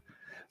see that.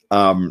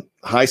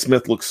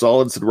 Highsmith looks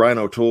solid, said Ryan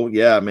O'Toole.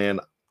 Yeah,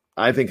 man,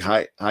 I think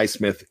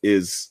Highsmith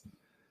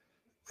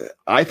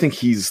I think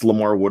he's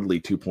LaMarr Woodley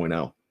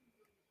 2.0.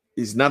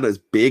 He's not as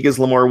big as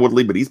LaMarr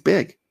Woodley, but he's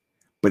big.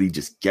 But he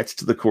just gets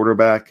to the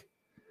quarterback.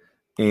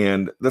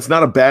 And that's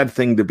not a bad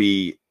thing to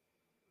be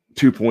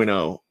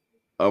 2.0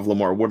 of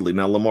LaMarr Woodley.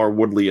 Now, LaMarr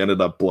Woodley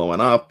ended up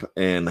blowing up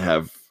and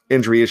have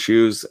injury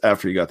issues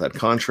after he got that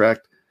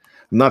contract.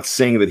 I'm not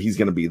saying that he's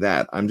going to be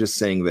that. I'm just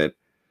saying that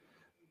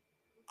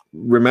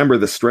remember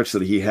the stretch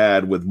that he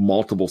had with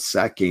multiple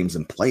sack games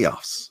in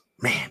playoffs.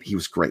 Man, he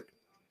was great.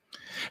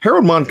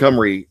 Harold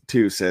Montgomery,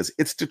 too, says,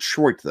 it's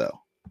Detroit, though.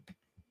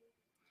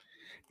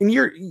 And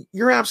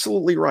you're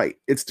absolutely right.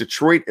 It's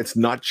Detroit. It's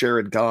not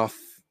Jared Goff.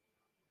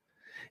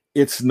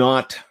 It's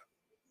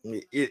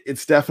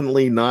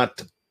definitely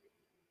not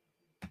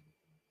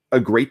a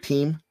great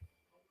team,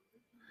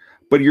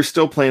 but you're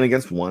still playing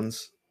against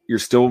ones. You're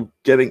still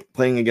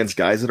playing against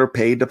guys that are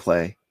paid to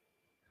play.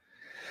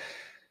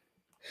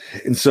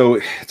 And so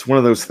it's one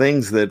of those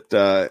things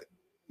that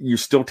you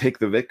still take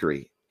the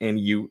victory and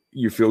you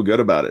feel good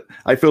about it.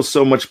 I feel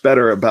so much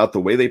better about the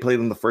way they played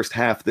in the first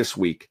half this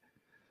week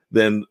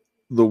than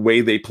the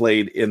way they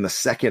played in the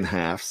second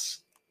halves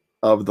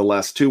of the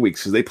last 2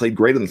 weeks, because they played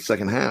great in the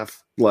second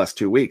half the last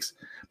 2 weeks,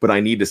 but I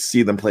need to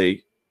see them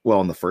play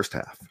well in the first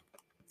half.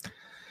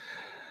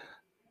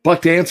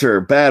 Buck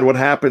Dancer, bad. What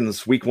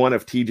happens week 1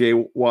 if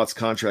TJ Watt's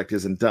contract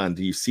isn't done?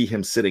 Do you see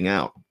him sitting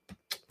out?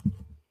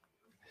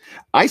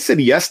 I said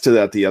yes to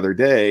that the other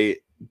day.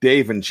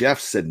 Dave and Jeff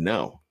said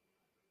no.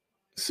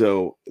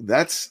 So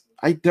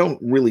I don't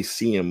really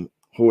see him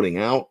holding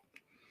out.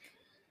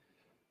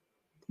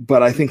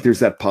 But I think there's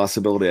that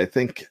possibility.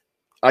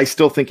 I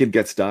still think it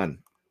gets done.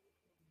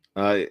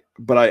 But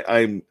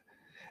I'm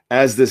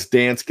as this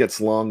dance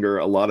gets longer,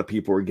 a lot of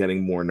people are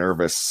getting more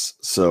nervous.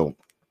 So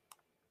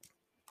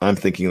I'm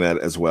thinking that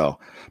as well.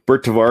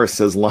 Bert Tavares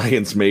says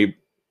Lions might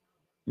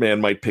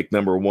pick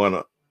number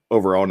 1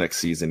 overall next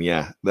season.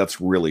 Yeah,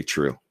 that's really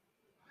true.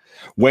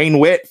 Wayne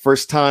Witt,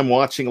 first time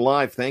watching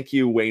live. Thank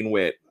you, Wayne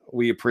Witt.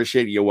 We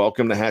appreciate you.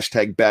 Welcome to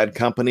hashtag Bad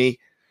Company.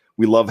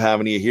 We love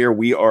having you here.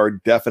 We are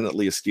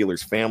definitely a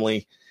Steelers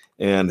family.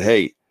 And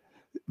hey,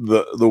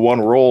 the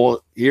one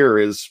rule here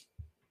is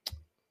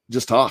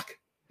just talk.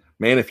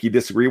 Man, if you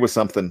disagree with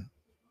something,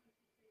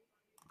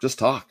 just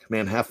talk.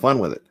 Man, have fun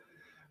with it.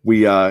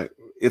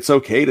 It's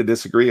okay to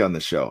disagree on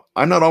this show.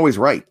 I'm not always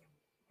right.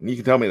 And you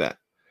can tell me that.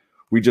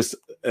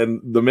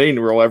 And the main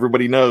rule,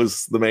 everybody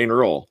knows the main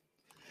rule.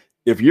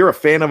 If you're a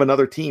fan of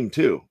another team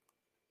too,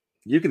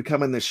 you can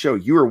come in this show.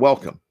 You are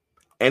welcome.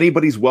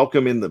 Anybody's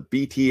welcome in the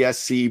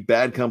BTSC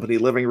Bad Company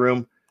living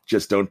room.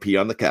 Just don't pee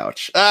on the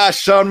couch.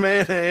 Sean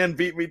Manahan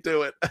beat me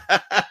to it.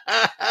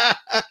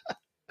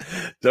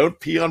 Don't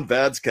pee on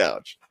Bad's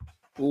couch.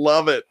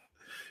 Love it.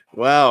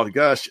 Wow,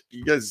 gosh,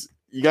 you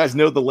guys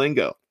know the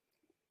lingo.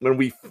 When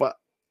we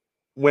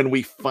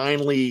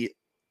finally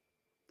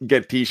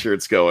get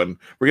t-shirts going,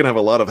 we're gonna have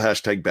a lot of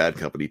hashtag Bad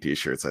Company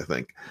t-shirts, I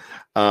think.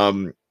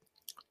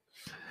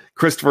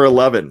 Christopher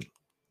 11,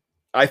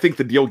 I think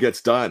the deal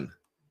gets done.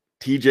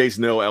 TJ's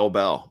no L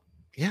Bell.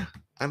 Yeah,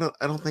 I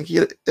don't think he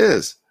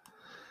is.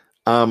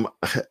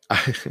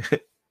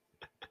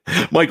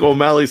 Michael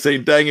O'Malley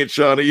saying, dang it,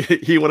 Sean,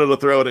 he wanted to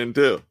throw it in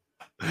too.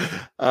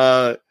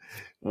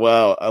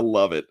 Wow, I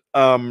love it.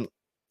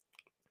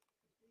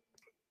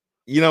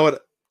 You know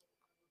what?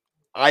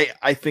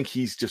 I think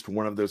he's just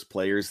one of those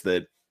players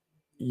that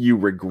you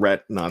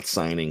regret not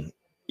signing,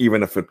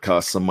 even if it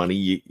costs some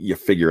money. You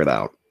figure it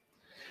out.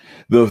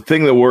 The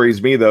thing that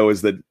worries me, though,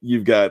 is that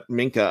you've got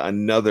Minkah,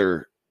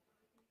 another,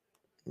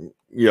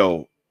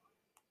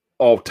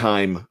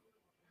 all-time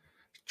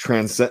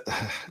transcendent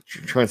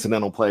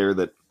player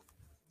that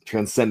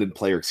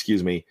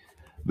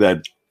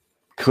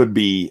could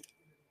be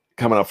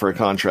coming up for a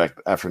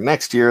contract after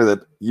next year, that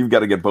you've got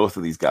to get both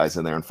of these guys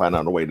in there and find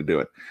out a way to do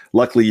it.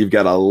 Luckily, you've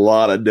got a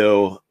lot of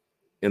dough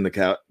in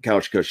the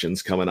couch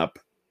cushions coming up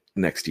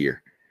next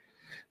year.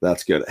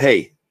 That's good.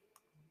 Hey,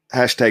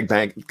 hashtag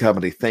Bank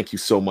Company, thank you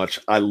so much.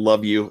 I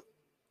love you.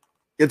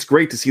 It's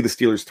great to see the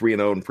Steelers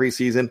 3-0 in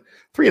preseason.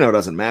 3-0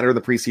 doesn't matter in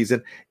the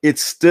preseason. It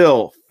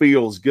still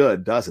feels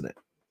good, doesn't it?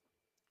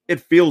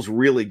 It feels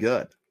really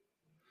good.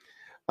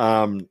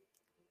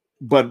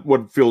 But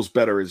what feels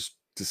better is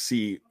to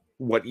see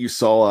what you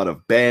saw out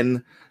of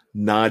Ben,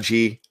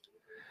 Najee,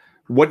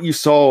 what you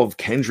saw of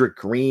Kendrick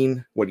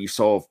Green, what you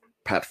saw of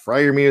Pat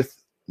Freiermuth.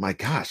 My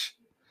gosh,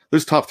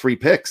 those top 3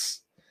 picks.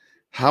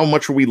 How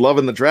much were we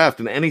loving the draft?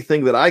 And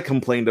anything that I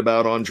complained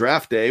about on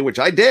draft day, which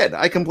I did.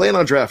 I complained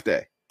on draft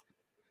day.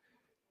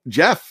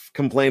 Jeff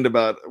complained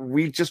about,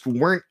 we just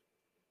weren't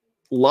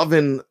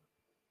loving.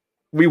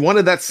 We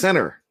wanted that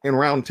center in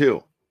round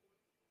 2.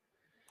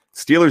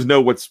 Steelers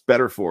know what's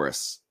better for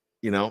us,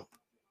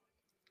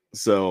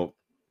 So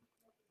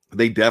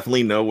they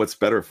definitely know what's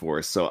better for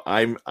us. So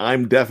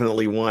I'm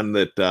definitely one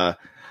that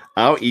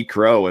I'll eat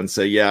crow and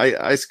say, yeah,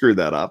 I screwed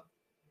that up.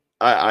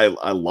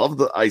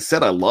 I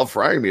said I love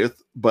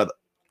Freiermuth, but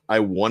I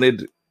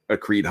wanted a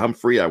Creed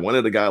Humphrey. I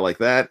wanted a guy like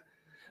that.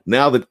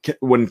 Now that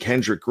when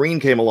Kendrick Green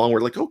came along,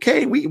 we're like,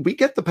 okay, we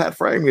get the Pat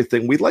Freiermuth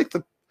thing.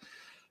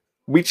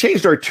 We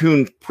changed our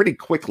tune pretty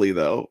quickly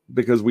though,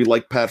 because we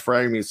like Pat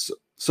Freiermuth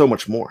so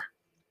much more.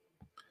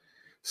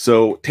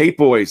 So Tate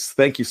boys,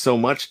 thank you so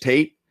much,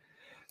 Tate.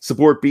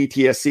 Support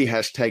BTSC,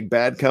 hashtag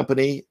Bad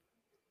Company.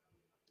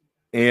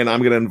 And I'm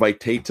going to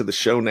invite Tate to the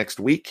show next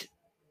week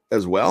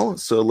as well.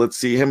 So let's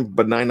see him.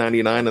 But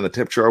 $9.99 in the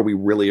tip jar. We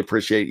really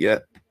appreciate you.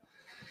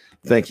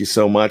 Thank you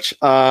so much.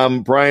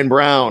 Brian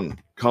Brown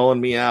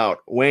calling me out.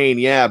 Wayne,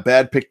 yeah,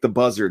 Bad pick the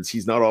buzzards.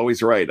 He's not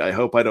always right. I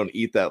hope I don't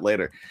eat that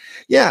later.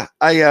 Yeah,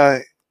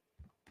 I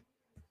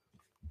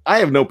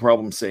have no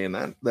problem saying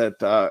that.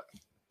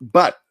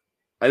 But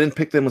I didn't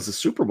pick them as a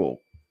Super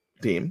Bowl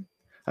team.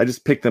 I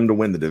just picked them to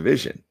win the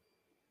division.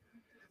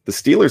 The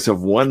Steelers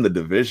have won the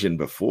division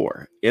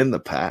before in the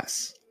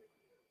past.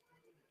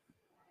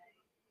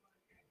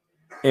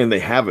 and they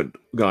haven't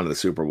gone to the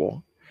Super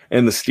Bowl.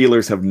 And the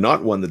Steelers have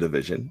not won the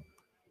division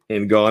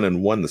and gone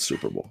and won the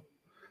Super Bowl.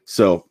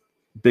 So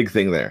big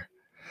thing there.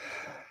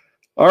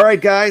 All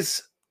right,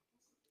 guys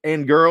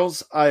and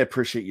girls, I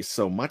appreciate you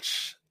so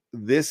much.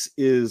 This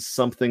is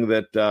something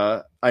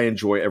that I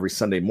enjoy every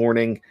Sunday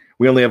morning.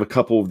 We only have a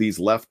couple of these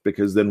left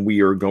because then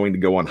we are going to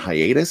go on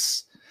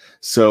hiatus.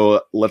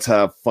 So let's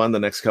have fun the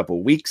next couple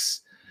of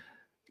weeks.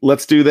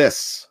 Let's do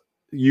this.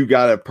 You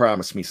got to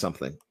promise me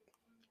something.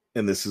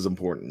 And this is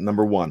important.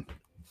 Number 1,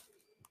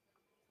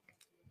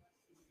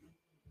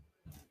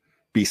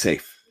 be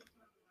safe.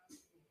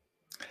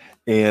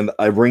 And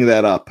I bring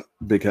that up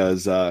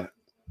because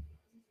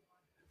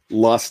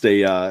lost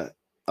a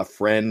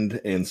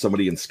friend and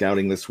somebody in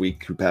scouting this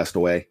week who passed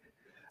away.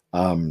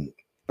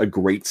 A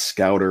great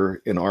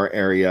scouter in our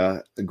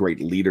area, a great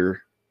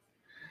leader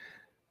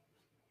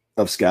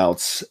of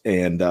scouts,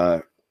 and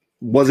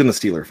wasn't a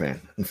Steeler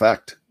fan. In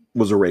fact,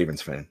 was a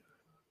Ravens fan.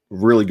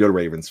 Really good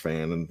Ravens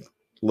fan, and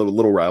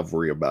little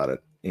rivalry about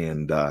it.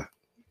 And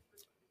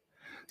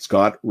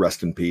Scott,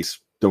 rest in peace.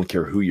 Don't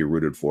care who you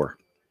rooted for.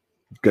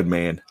 Good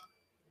man.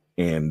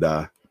 And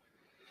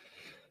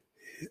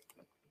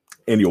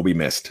you'll be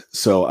missed.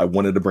 So I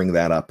wanted to bring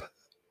that up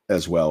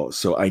as well.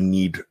 So I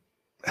need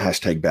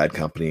 #Bad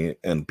Company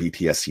and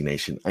BTSC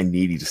Nation. I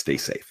need you to stay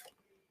safe.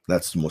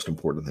 That's the most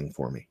important thing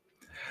for me.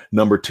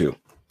 Number 2,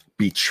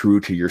 be true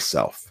to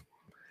yourself.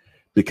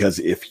 Because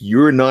if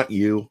you're not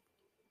you,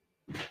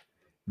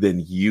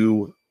 then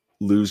you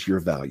lose your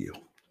value.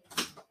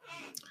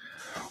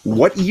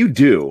 What you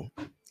do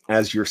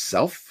as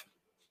yourself,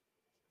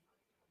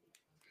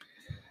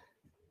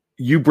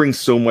 you bring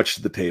so much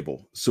to the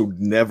table. So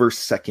never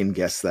second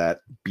guess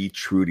that. Be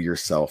true to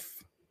yourself.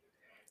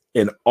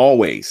 And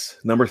always,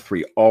 number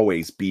 3,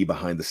 always be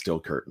behind the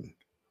steel curtain.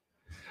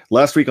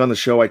 Last week on the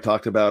show, I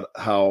talked about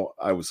how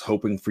I was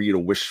hoping for you to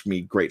wish me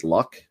great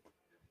luck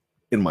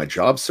in my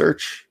job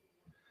search.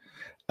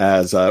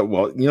 As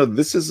well, you know,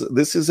 this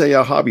is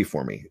a hobby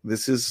for me.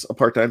 This is a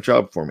part-time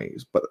job for me.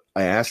 But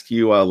I asked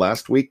you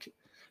last week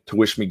to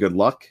wish me good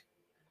luck.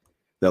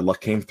 That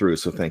luck came through,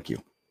 so thank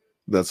you.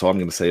 That's all I'm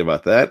going to say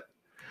about that.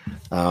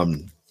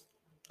 I'm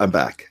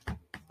back,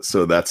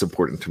 so that's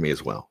important to me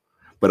as well.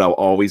 But I'll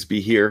always be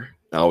here.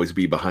 I'll always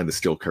be behind the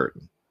steel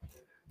curtain.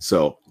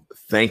 So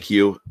thank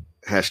you,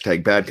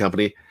 #Bad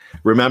Company.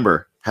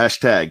 Remember,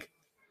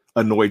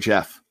 #Annoy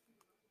Jeff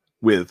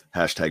with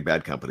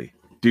 #Bad Company.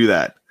 Do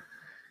that.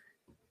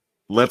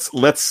 Let's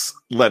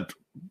let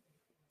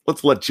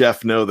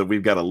Jeff know that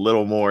we've got a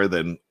little more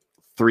than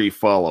 3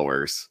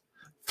 followers.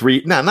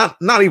 3, not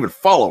even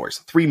followers,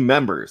 3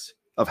 members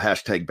of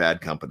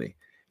 #Bad Company.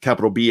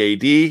 Capital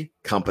BAD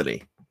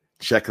Company.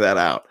 Check that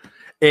out.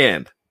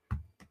 And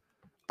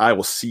I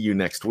will see you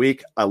next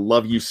week. I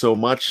love you so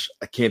much.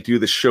 I can't do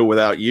this show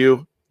without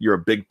you. You're a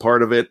big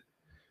part of it.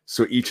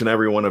 So each and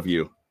every one of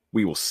you,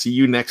 we will see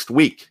you next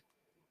week.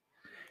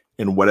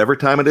 And whatever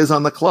time it is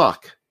on the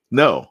clock,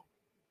 know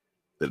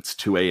that it's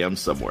 2 a.m.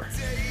 somewhere.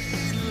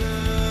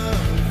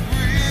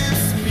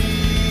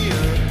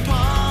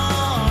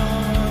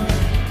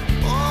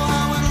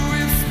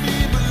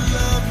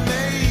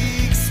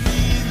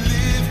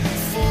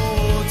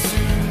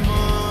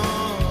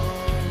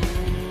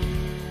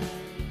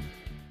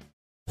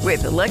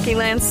 With the Lucky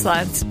Land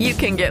Slots, you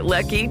can get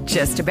lucky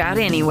just about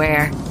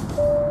anywhere.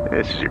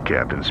 This is your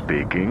captain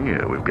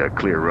speaking. We've got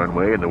clear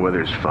runway and the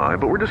weather's fine,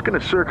 but we're just going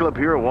to circle up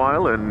here a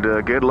while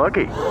and get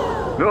lucky.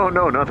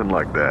 No, nothing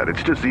like that.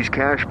 It's just these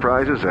cash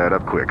prizes add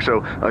up quick.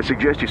 So I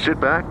suggest you sit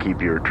back,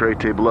 keep your tray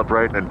table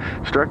upright, and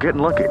start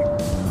getting lucky.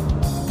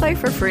 Play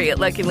for free at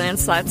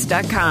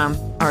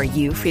LuckyLandSlots.com. Are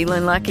you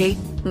feeling lucky?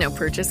 No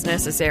purchase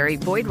necessary.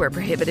 Void where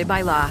prohibited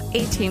by law.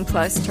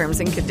 18+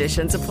 terms and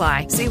conditions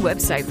apply. See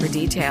website for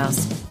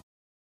details.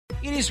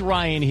 It is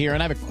Ryan here,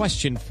 and I have a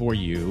question for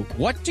you.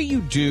 What do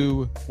you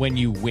do when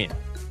you win?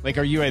 Like,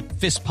 are you a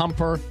fist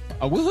pumper,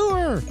 a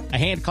woo-hooer, a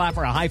hand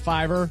clapper, a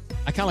high-fiver?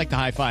 I kind of like the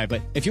high-five,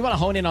 but if you want to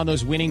hone in on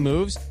those winning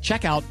moves,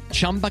 check out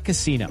Chumba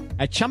Casino.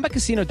 At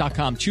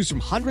ChumbaCasino.com, choose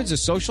from hundreds of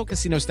social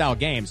casino-style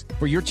games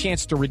for your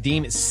chance to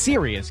redeem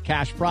serious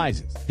cash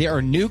prizes. There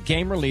are new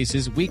game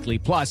releases weekly,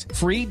 plus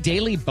free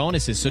daily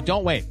bonuses, so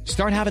don't wait.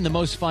 Start having the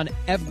most fun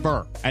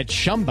ever at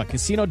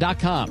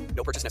ChumbaCasino.com.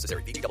 No purchase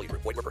necessary. VGW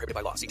Group. Void where prohibited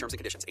by law. See terms and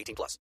conditions.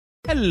 18+.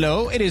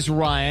 Hello, it is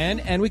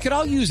Ryan, and we could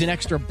all use an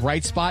extra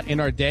bright spot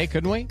in our day,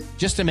 couldn't we?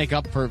 Just to make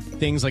up for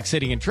things like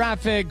sitting in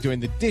traffic, doing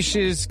the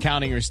dishes,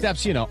 counting your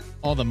steps, you know,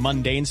 all the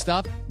mundane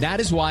stuff. That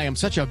is why I'm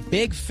such a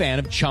big fan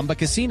of Chumba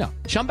Casino.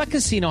 Chumba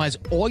Casino has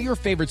all your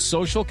favorite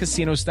social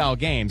casino-style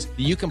games that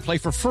you can play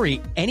for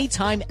free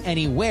anytime,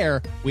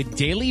 anywhere with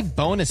daily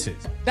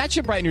bonuses. That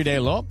should brighten your day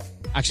a little.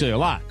 Actually, a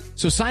lot.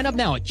 So sign up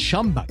now at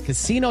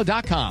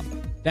ChumbaCasino.com.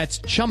 That's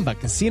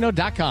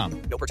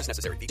ChumbaCasino.com. No purchase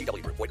necessary.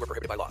 VGW Group. Void where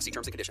prohibited by law. See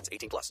terms and conditions.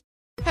 18+.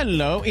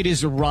 Hello, it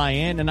is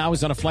Ryan, and I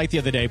was on a flight the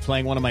other day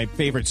playing one of my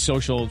favorite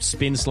social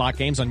spin slot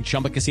games on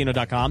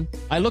ChumbaCasino.com.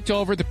 I looked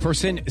over at the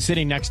person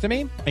sitting next to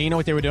me, and you know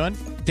what they were doing?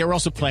 They were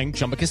also playing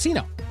Chumba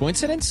Casino.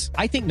 Coincidence?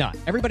 I think not.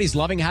 Everybody's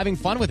loving having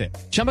fun with it.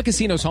 Chumba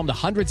Casino is home to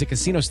hundreds of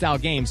casino-style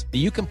games that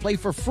you can play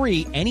for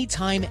free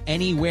anytime,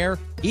 anywhere,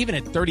 even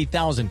at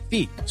 30,000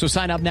 feet. So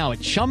sign up now at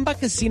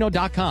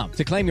ChumbaCasino.com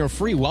to claim your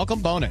free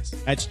welcome bonus.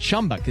 That's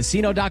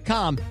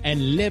ChumbaCasino.com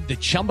and live the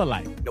Chumba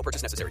life. No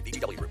purchase necessary.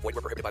 VGW Group. Void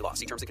where prohibited by law.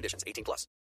 See terms and conditions. 18+.